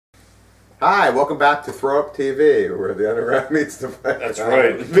Hi, welcome back to Throw Up TV, where the underground meets the... That's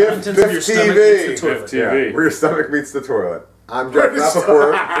right. Biff TV. Biff TV. Yeah, where your stomach meets the toilet. I'm Jeff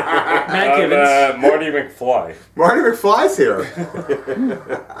Rappaport. Matt Gibbons. Marty McFly. Marty McFly's here.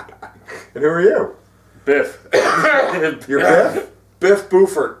 And who are you? Biff. You're Biff? Biff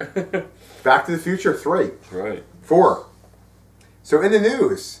Buford. Back to the Future 3. That's right. 4. So in the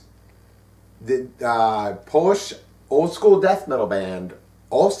news, the Polish old school death metal band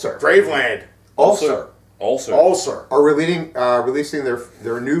ULCER. Graveland. ULCER. ULCER. Are releasing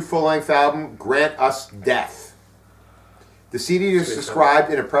their new full-length album, Grant Us Death. The CD is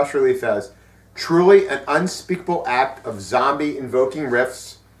described in a press release as truly an unspeakable act of zombie-invoking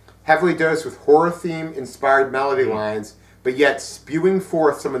riffs, heavily dosed with horror-theme-inspired melody lines, but yet spewing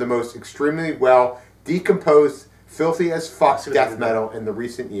forth some of the most extremely well decomposed, filthy-as-fuck death metal in the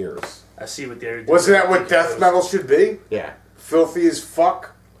recent years. I see what they're doing. Wasn't that what death metal should be? Yeah. Filthy as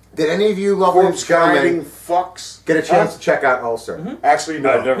fuck. Did any of you lovely gentlemen fucks get a chance to check out ULCER? Mm-hmm. Actually,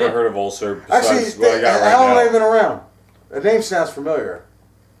 no. I've never heard of ULCER. Actually, What I got how long right have they been around? The name sounds familiar.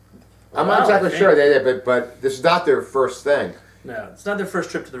 I'm not exactly sure they did, but this is not their first thing. No, it's not their first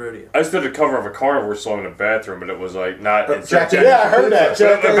trip to the rodeo. I just did a cover of a Carnivore song in a bathroom, but it was like not. Jack Yeah, I heard that.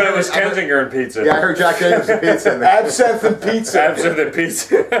 But it was Kensinger and pizza. Yeah, I heard Jack Daniels and pizza in there. Absinthe and pizza. Absinthe and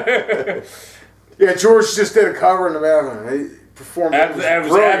pizza. Yeah, George just did a cover in the bathroom. He performed. It was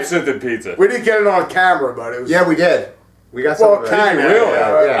absinthe and pizza. We didn't get it on camera, but it was. Yeah, we did. We got Well, some. kind of. Really?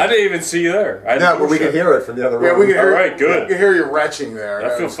 I didn't even see you there. No, but we could hear it from the other room. Yeah, we could hear. Alright, good. We could hear you retching there.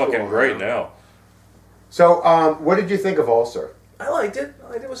 I feel fucking great now. So, what did you think of ULCER? I liked it.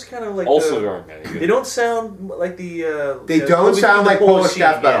 It was kind of like Also, aren't any good. they don't sound like the. They don't sound like Polish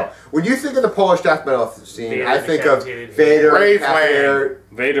death metal. When you think of the polish death metal scene, Vader, I think of Decapitated, Vader, Graveland,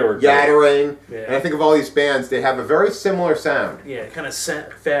 Vader, Yattering, Yeah. and I think of all these bands. They have a very similar sound. Yeah, kind of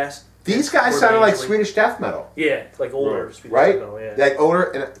fast. These guys More sounded like dangerously. Swedish death metal, Yeah, like older Swedish right? metal, yeah. Like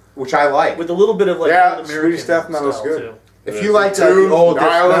older, which I like. With a little bit of like Yeah, old Swedish American death metal's style, good. too. If you like the Doom, old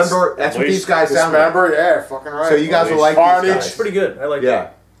Nihilist, Dismember, that's what these guys sound like. Dismember, yeah, fucking right. So you guys will like Carnage. these It's guys. pretty good. I like Yeah.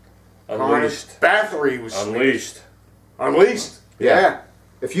 Unleashed. Bathory was Unleashed. Unleashed. Yeah.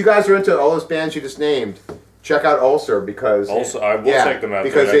 If you guys are into all those bands you just named, check out ULCER because Also, I will check them out.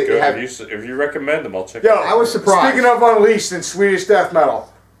 because They're they that have. good. If you recommend them, I'll check Yo, them out. I was surprised. Speaking of Unleashed and Swedish death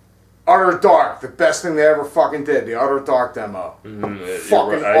metal, Utter Dark, the best thing they ever fucking did, the Utter Dark demo.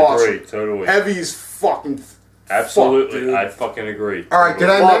 Fucking I awesome. agree, totally. Heavy as fucking. Absolutely, fuck, I fucking agree. All right, did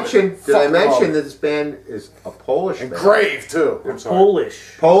I Love mention? it. Did I Fucking love mention it. that this band is a Polish And band? Grave, too. I'm sorry.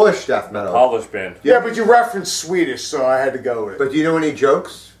 Polish. Polish death metal. Polish band. Yeah, but you referenced Swedish, so I had to go with it. But do you know any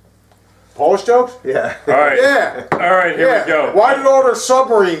jokes? Polish jokes? Yeah. All right. Yeah. All right, here Yeah. we go. Why did all their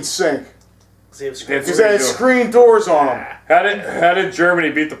submarines sink? It's Because they had screen doors on them. How did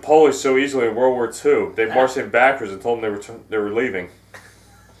Germany beat the Polish so easily in World War II? They marched in backwards and told them they were leaving.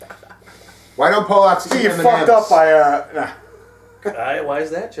 Why don't Polacks See, eat you M&Ms? fucked up by Why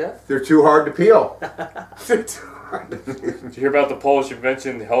is that, Jeff? They're too hard to peel. Did you hear about the Polish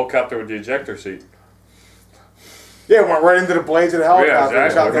invention, the helicopter with the ejector seat? Yeah, went right into the blades of the helicopter and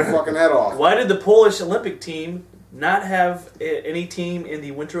exactly. shot their fucking head off. Why did the Polish Olympic team not have any team in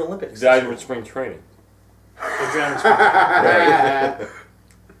the Winter Olympics? Died with spring training. They're drowning spring.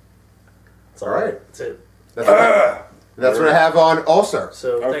 All right. That's it. That's what I have on ULCER.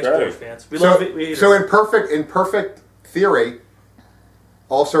 So thanks, Okay. Polish fans. We love it. We hate So it. in perfect theory,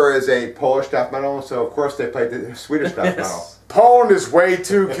 ULCER is a Polish death metal. So of course they played the Swedish death metal. Yes. Poland is way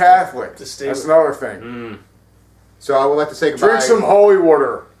too Catholic. To stay That's with- another thing. So I would like to say goodbye. Drink some holy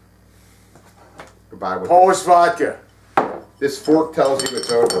water. Goodbye. With Polish vodka. this fork tells you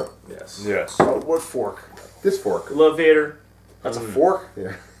it's over. Yes. Yes. Oh, what fork? This fork. Love Vader. That's a fork?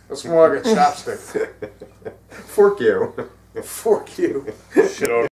 Yeah. That's more like a chopstick. Fork you. Fork you. Shit on